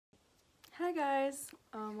Hi guys,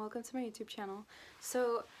 welcome to my YouTube channel.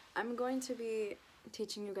 So I'm going to be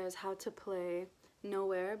teaching you guys how to play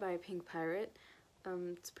Nowhere by Pinkpirate.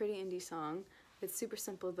 It's a pretty indie song. It's super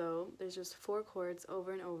simple though. There's just 4 chords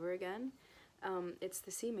over and over again. It's the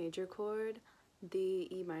C major chord, the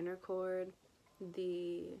E minor chord,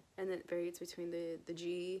 and it varies between the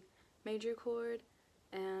G major chord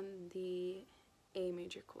and the A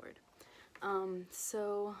major chord.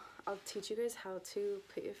 So I'll teach you guys how to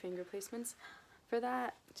put your finger placements for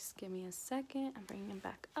that. Just give me a second. I'm bringing them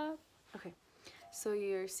back up. Okay, so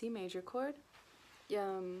your C major chord.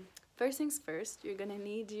 First things first, you're gonna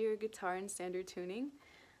need your guitar in standard tuning,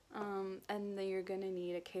 and then you're gonna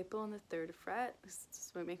need a capo on the 3rd fret. This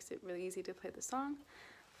is what makes it really easy to play the song.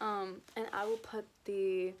 And I will put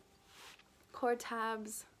the chord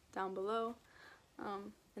tabs down below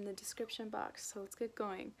in the description box. So let's get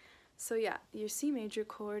going. So yeah, your C major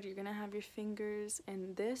chord, you're gonna have your fingers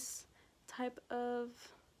in this type of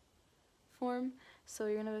form. So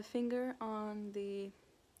you're gonna have a finger on the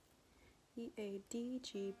E, A, D,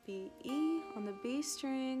 G, B, E on the B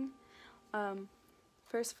string,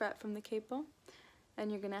 1st fret from the capo, and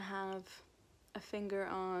you're gonna have a finger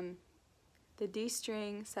on the D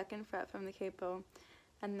string, 2nd fret from the capo,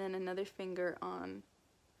 and then another finger on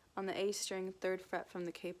the A string, 3rd fret from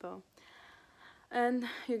the capo. And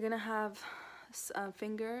you're gonna have a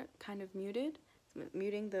finger kind of muting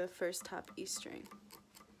the 1st top E string.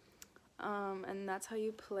 And that's how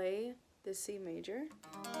you play the C major.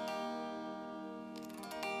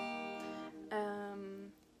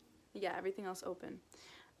 Yeah, everything else open.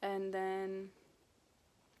 And then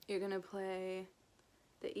you're gonna play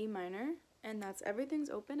the E minor, and that's everything's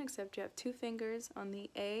open except you have 2 fingers on the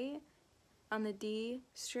A, on the D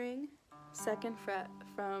string, 2nd fret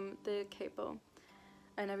from the capo,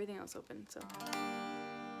 and everything else open. So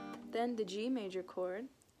then the G major chord,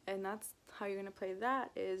 and that's how you're gonna play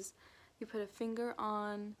that, is you put a finger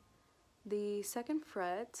on the 2nd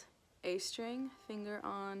fret, A string, finger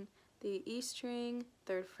on the E string,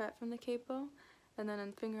 3rd fret from the capo, and then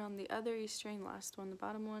a finger on the other E string, last one, the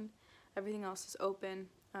bottom one. Everything else is open,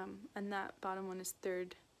 and that bottom one is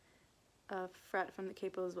 3rd fret from the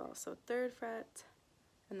capo as well. So 3rd fret,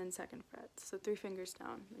 and then 2nd fret. So 3 fingers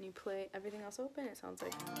down, and you play everything else open. It sounds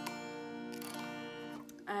like.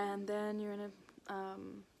 And then you're gonna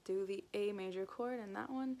do the A major chord, and that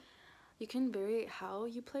one, you can vary how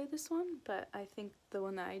you play this one, but I think the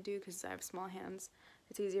one that I do, because I have small hands,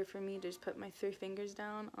 it's easier for me to just put my 3 fingers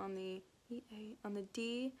down on the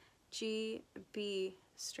D, G, B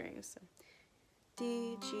strings. So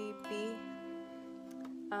D, G, B,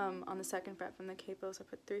 on the 2nd fret from the capo, so I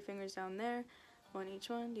put 3 fingers down there, 1 each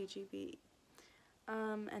one, D, G, B,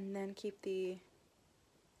 and then keep the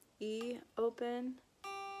E open,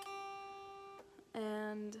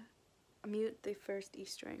 and mute the 1st E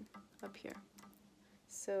string up here.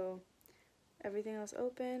 So everything else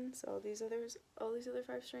open, so all these other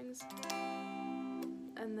 5 strings,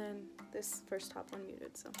 and then this 1st top one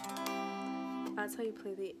muted. So that's how you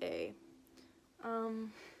play the A.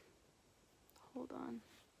 Hold on.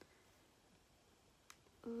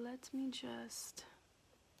 Let me just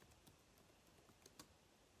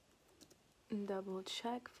double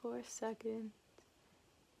check for a second.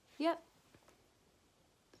 Yep.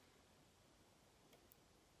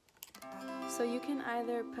 So you can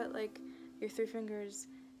either put like your 3 fingers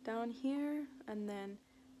down here and then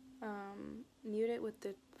mute it with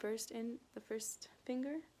the first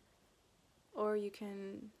finger, or you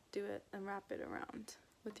can do it and wrap it around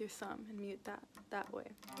with your thumb and mute that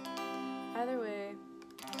way. Either way,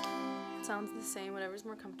 it sounds the same. Whatever's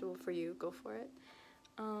more comfortable for you, go for it.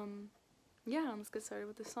 Yeah, let's get started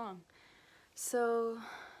with the song. So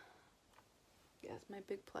yes, my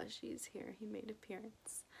big plushie's here. He made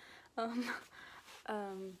appearance.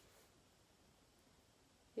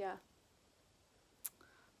 Yeah.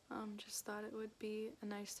 Just thought it would be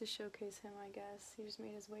nice to showcase him, I guess. He just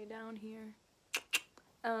made his way down here.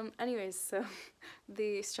 Anyways, so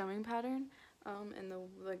the strumming pattern, and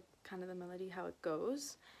the kind of the melody, how it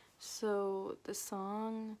goes. So the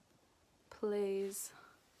song plays,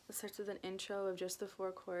 it starts with an intro of just the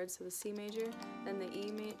 4 chords, so the C major, then the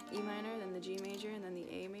E minor, then the G major, and then the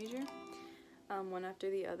A major, one after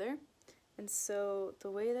the other. And so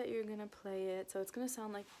the way that you're gonna play it, so it's gonna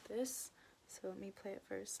sound like this. So let me play it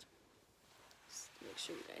first, just to make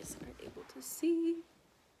sure you guys are able to see.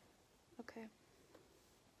 Okay.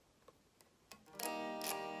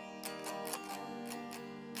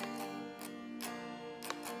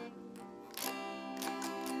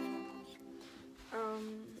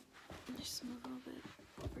 Just move a little bit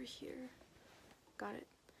over here. Got it.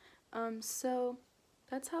 So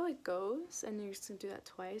that's how it goes, and you're just gonna do that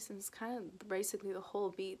twice, and it's kind of basically the whole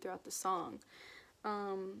beat throughout the song.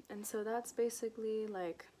 And so that's basically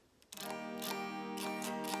like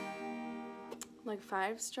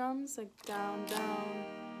 5 strums, like down, down,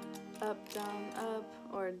 up,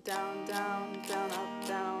 or down, down, down, up,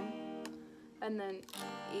 down, and then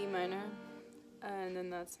E minor, and then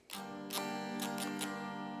that's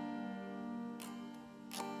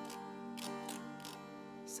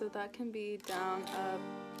so that can be down, up,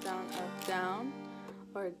 down,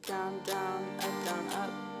 or down, down,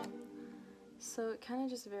 up. So it kind of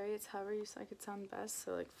just varies however you like it sound best.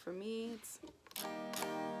 So like for me, it's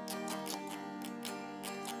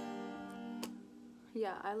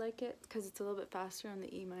yeah, I like it because it's a little bit faster on the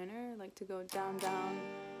E minor. I like to go down, down,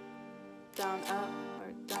 down, up,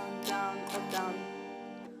 or down, down,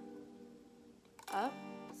 up.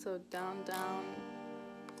 So down, down,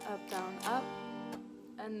 up,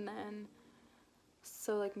 and then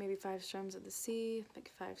so like maybe 5 strums at the C,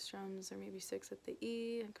 like 5 strums, or maybe 6 at the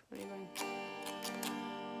E. Like what are you going?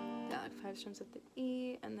 Yeah, like 5 strums at the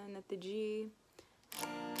E, and then at the G,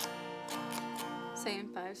 same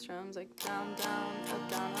 5 strums, like down, down,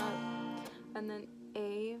 up, and then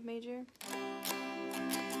A major,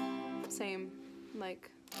 same, like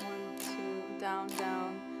 1, 2, down,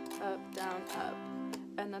 down, up,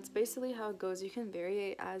 and that's basically how it goes. You can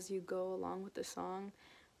vary it as you go along with the song,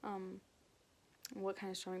 what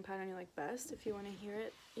kind of strumming pattern you like best if you want to hear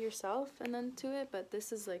it yourself and then to it, but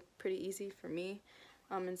this is like pretty easy for me,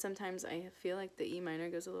 and sometimes I feel like the E minor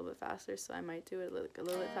goes a little bit faster, so I might do it like a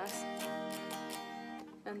little bit fast.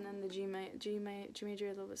 And then the G major a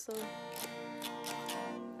little bit slower,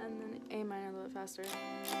 and then A minor a little bit faster.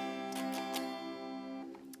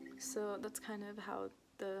 So that's kind of how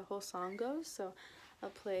the whole song goes. So I'll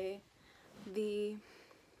play the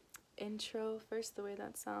intro first, the way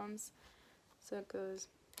that sounds. So it goes.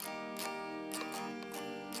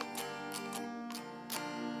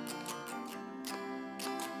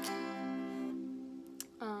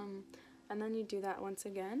 And then you do that once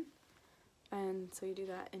again. And so you do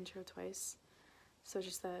that intro twice. So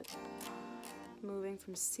just that moving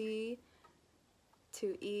from C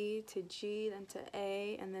to E to G, then to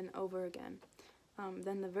A, and then over again.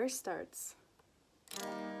 Then the verse starts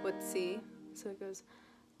with C. So it goes,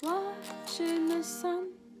 watching the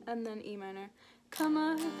sun, and then E minor, come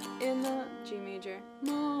up in the G major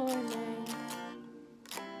morning.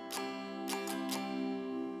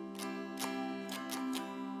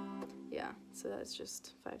 Yeah, so that's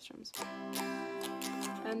just 5 strums.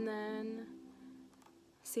 And then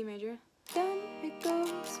C major, then it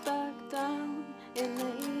goes back down in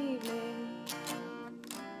the evening.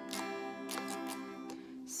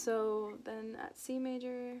 So then at C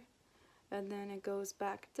major, and then it goes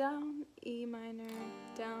back down, E minor,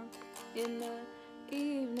 down in the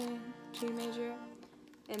evening, G major,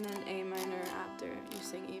 and then A minor after you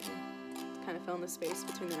sing evening. Kind of fill in the space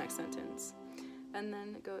between the next sentence. And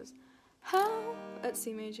then it goes, how, at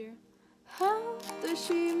C major, how does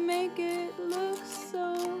she make it look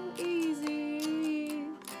so easy?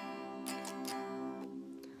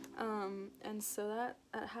 And so that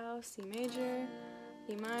at how, C major,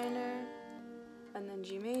 E minor, and then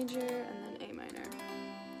G major, and then A minor.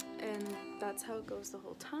 And that's how it goes the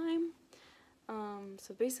whole time.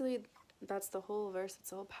 So basically, that's the whole verse, it's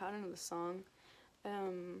the whole pattern of the song.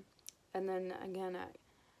 And then again at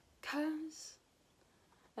cause,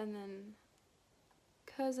 and then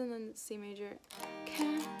C major,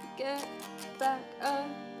 can't get back up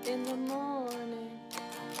in the morning.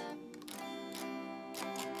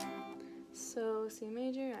 So C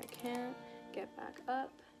major, I can't get back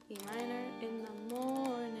up, E minor in the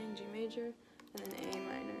morning, G major, and then A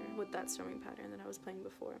minor with that strumming pattern that I was playing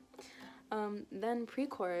before. Then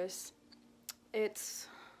pre-chorus, it's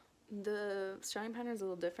the strumming pattern is a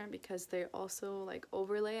little different because they also like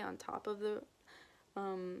overlay on top of the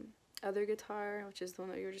other guitar, which is the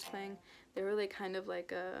one that you were just playing. They really kind of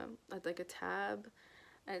like a tab,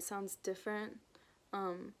 and it sounds different.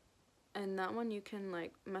 And that one you can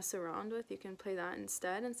like mess around with. You can play that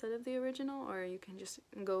instead of the original, or you can just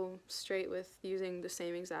go straight with using the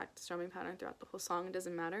same exact strumming pattern throughout the whole song. It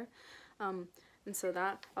doesn't matter. And so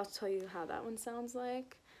that, I'll tell you how that one sounds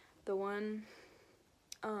like. The one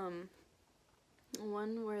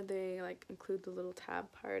where they like include the little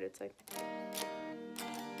tab part, it's like,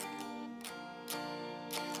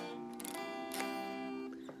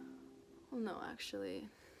 well, no, actually,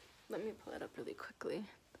 let me pull it up really quickly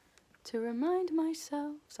to remind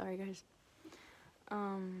myself. Sorry, guys.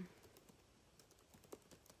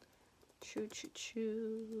 Choo choo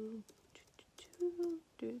choo, choo choo choo,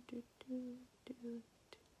 do do do do do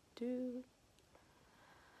do.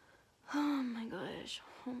 gosh,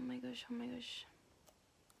 oh my gosh, oh my gosh.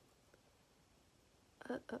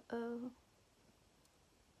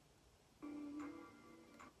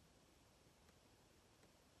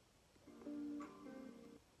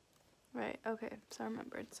 Right, okay, so I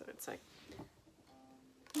remembered, so it's like,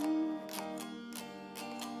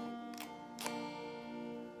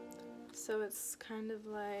 so it's kind of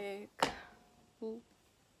like,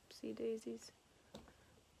 oopsie daisies.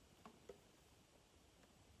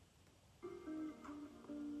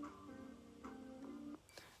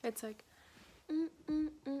 It's like,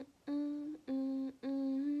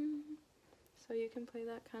 so you can play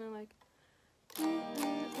that kind of like,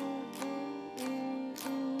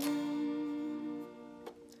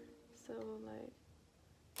 so like,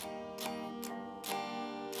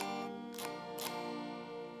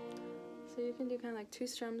 so you can do kind of like 2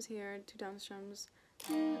 strums here, 2 down strums,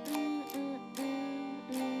 and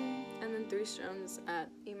then 3 strums at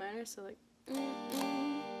E minor, so like,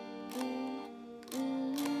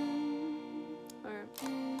 or,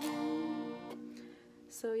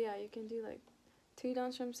 so yeah, you can do like 2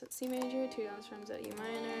 down strums at C major, 2 down strums at E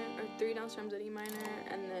minor, or 3 down strums at E minor,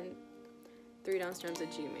 and then 3 down strums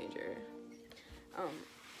at G major.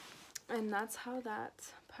 And that's how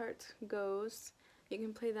that part goes. You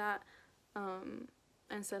can play that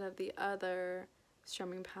instead of the other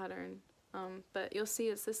strumming pattern, but you'll see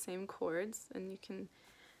it's the same chords, and you can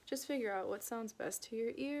just figure out what sounds best to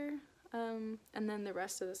your ear, and then the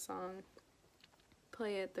rest of the song,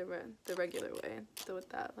 play it the regular way, so with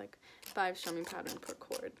that like 5 strumming pattern per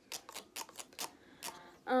chord.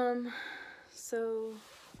 So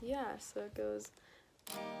yeah, so it goes,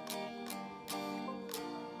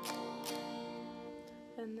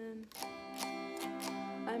 and then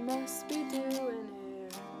I must be doing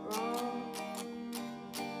it wrong,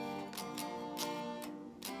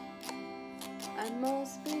 I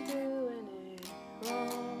must be doing it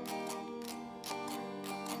wrong,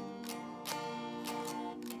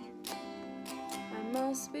 I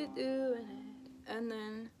must be doing it. And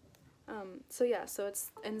then so yeah, so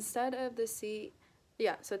it's instead of the C,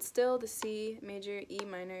 yeah, so it's still the C major, E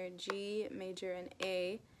minor, G major, and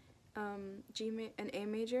A, and A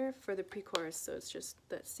major for the pre-chorus. So it's just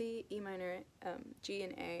the C, E minor, G,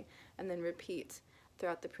 and A, and then repeat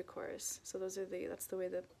throughout the pre-chorus. So those are that's the way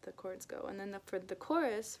that the chords go. And then for the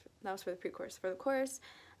chorus, that was for the pre-chorus. For the chorus,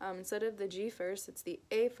 instead of the G first, it's the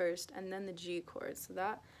A first, and then the G chord. So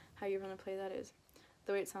that, how you're gonna play that is,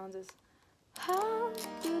 the way it sounds is, how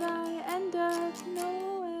did I end up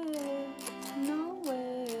nowhere,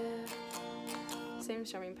 nowhere? Same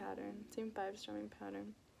strumming pattern, same 5 strumming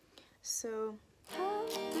pattern. So, how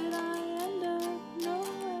did I end up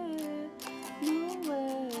nowhere,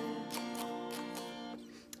 nowhere?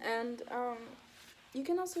 And you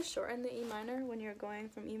can also shorten the E minor when you're going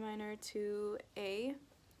from E minor to A,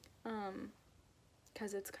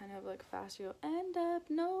 because it's kind of like fast. You'll end up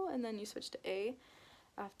no, and then you switch to A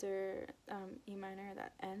after E minor,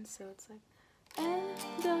 that ends, so it's like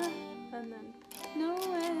end up, and then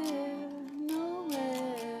nowhere,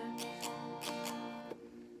 nowhere.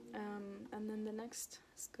 And then the next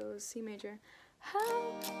goes C major.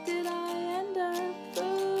 How did I end up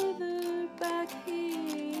further back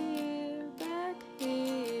here, back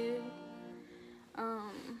here?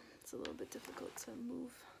 It's a little bit difficult to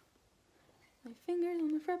move my fingers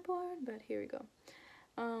on the fretboard, but here we go.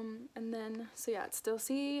 And then, so yeah, it's still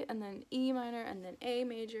C, and then E minor, and then A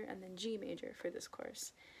major, and then G major for this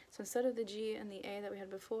chorus. So instead of the G and the A that we had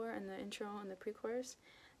before in the intro and the pre-chorus,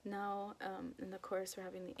 now in the chorus we're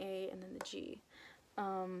having the A and then the G.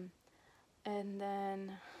 And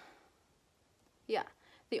then, yeah,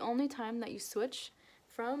 the only time that you switch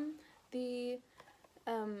from the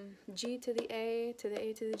G to the A to the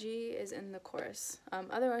A to the G is in the chorus.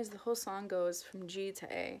 Otherwise, the whole song goes from G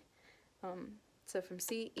to A. So from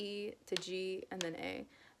C, E to G, and then A.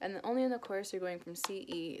 And then only in the chorus you're going from C,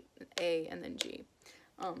 E, A, and then G.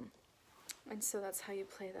 And so that's how you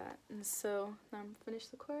play that. And so now I'm finish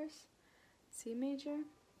the chorus. C major.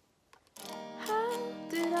 How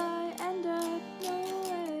did I end up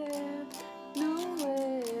nowhere,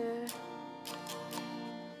 nowhere?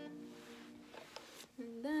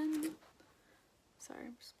 And then,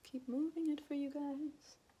 sorry, just keep moving it for you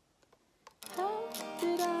guys. How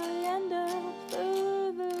did I end up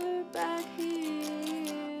further back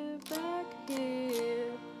here, back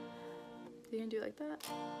here? You can do like that.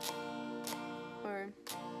 Or,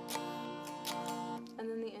 and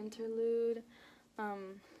then the interlude,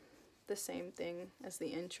 the same thing as the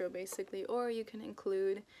intro basically, or you can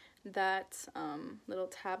include that little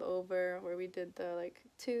tab over where we did the like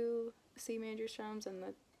 2 C major strums and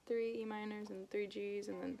the 3 E minors and 3 Gs,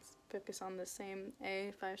 and then focus on the same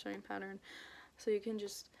A 5-string pattern. So you can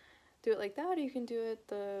just do it like that, or you can do it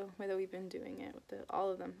the way that we've been doing it. With all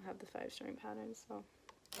of them have the 5-string patterns.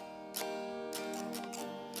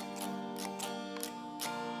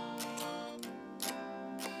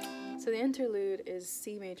 So the interlude is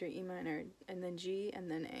C major, E minor, and then G, and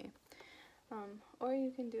then A. Or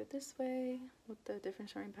you can do it this way with the different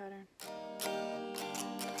string pattern.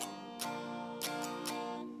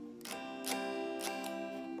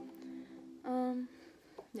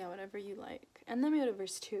 Yeah, whatever you like. And then we go to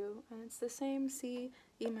verse 2, and it's the same C,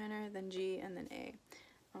 E minor, then G, and then A.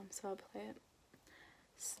 So I'll play it.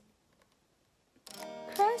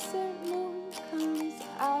 Crescent moon comes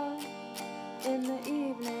out in the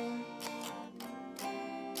evening,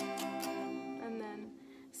 and then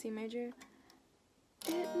C major.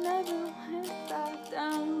 It never went back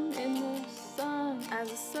down in the sun as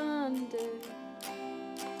the sun did.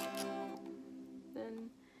 Then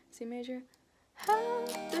C major. How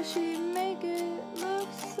does she make it look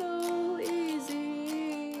so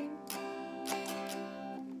easy?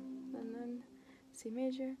 And then C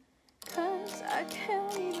major. 'Cause I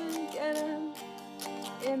can't even get up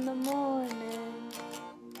in the morning.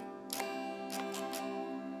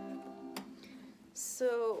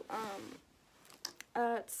 So,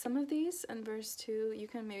 some of these in verse 2, you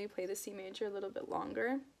can maybe play the C major a little bit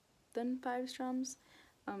longer than 5 strums,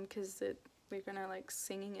 because we're gonna like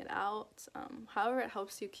singing it out. However, it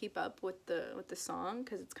helps you keep up with the song,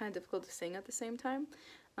 because it's kind of difficult to sing at the same time.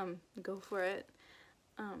 Go for it.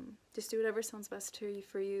 Just do whatever sounds best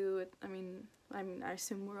for you. I mean, I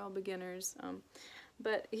assume we're all beginners,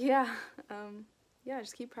 but yeah,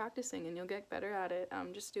 just keep practicing and you'll get better at it.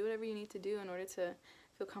 Just do whatever you need to do in order to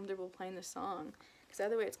feel comfortable playing the song, because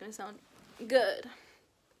either way it's gonna sound good.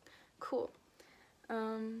 Cool.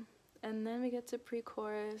 And then we get to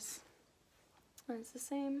pre-chorus, and it's the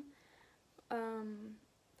same.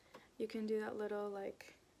 You can do that little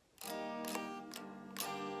like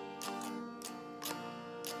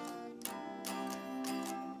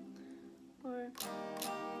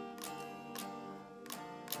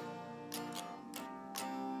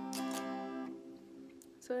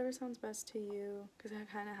so whatever sounds best to you, because it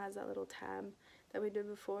kind of has that little tab that we did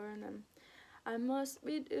before, and then I must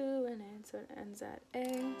be doing it, so it ends at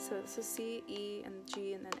A, so this is C, E, and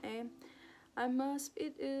G, and then A. I must be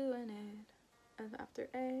doing it, and after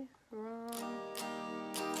A, wrong.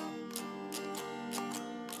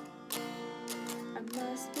 I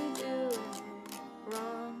must be doing it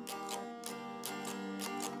wrong.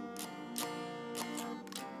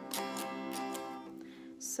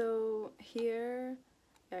 So here,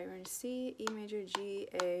 you're going to C, E major, G,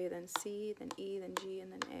 A, then C, then E, then G,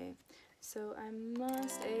 and then A. So I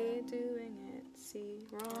must A, doing it, C,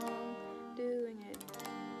 wrong, doing it,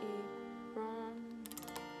 E, wrong,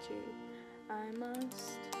 G, I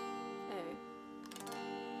must A.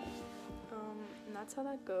 And that's how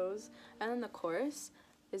that goes. And then the chorus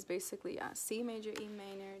is basically C major, E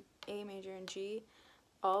minor, A major, and G,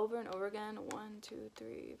 all over and over again. 1, 2,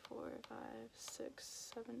 3, 4, 5,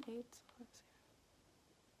 6, 7, 8.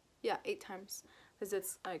 Yeah, 8 times, because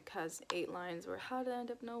it's like has 8 lines where how did I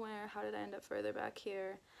end up nowhere, how did I end up further back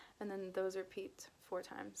here, and then those repeat 4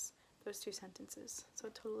 times, those 2 sentences, so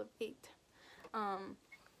a total of 8.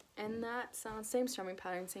 And that sounds same strumming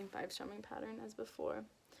pattern, same 5 strumming pattern as before,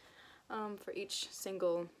 for each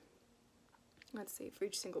single, let's see, for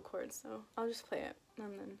each single chord. So I'll just play it,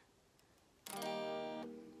 and then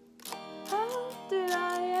how did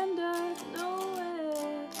I end up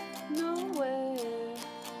nowhere, nowhere?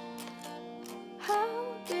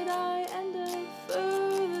 How did I end up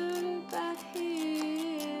further back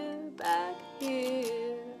here, back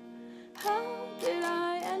here? How did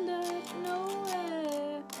I end up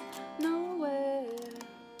nowhere, nowhere?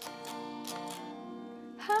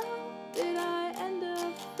 How did I end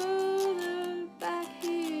up further back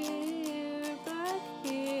here, back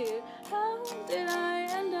here? How did I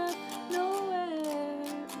end up nowhere,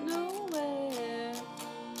 nowhere?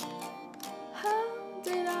 How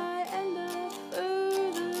did I end up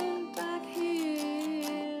further back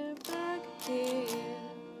here, back here?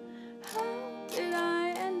 How did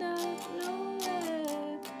I end up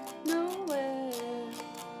nowhere, nowhere?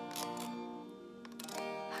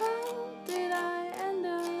 How did I end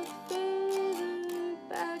up further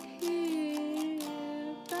back here,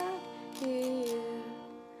 back here?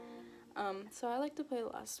 So I like to play the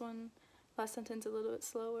last sentence a little bit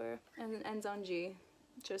slower, and then ends on G,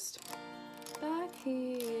 just back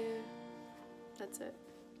here. That's it.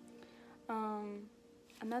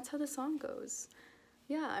 And that's how the song goes.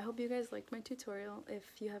 Yeah, I hope you guys liked my tutorial.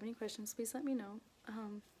 If you have any questions, please let me know.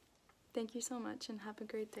 Thank you so much and have a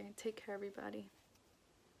great day. Take care, everybody.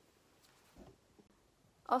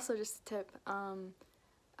 Also, just a tip,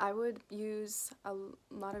 I would use a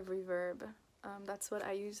lot of reverb. That's what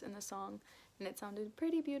I use in the song, and it sounded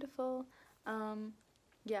pretty beautiful.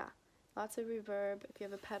 Yeah, lots of reverb. If you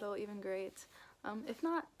have a pedal, even great. If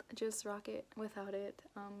not, just rock it without it.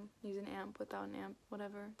 Use an amp without an amp,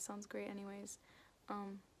 whatever. It sounds great anyways.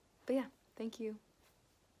 But yeah, thank you.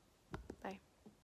 Bye.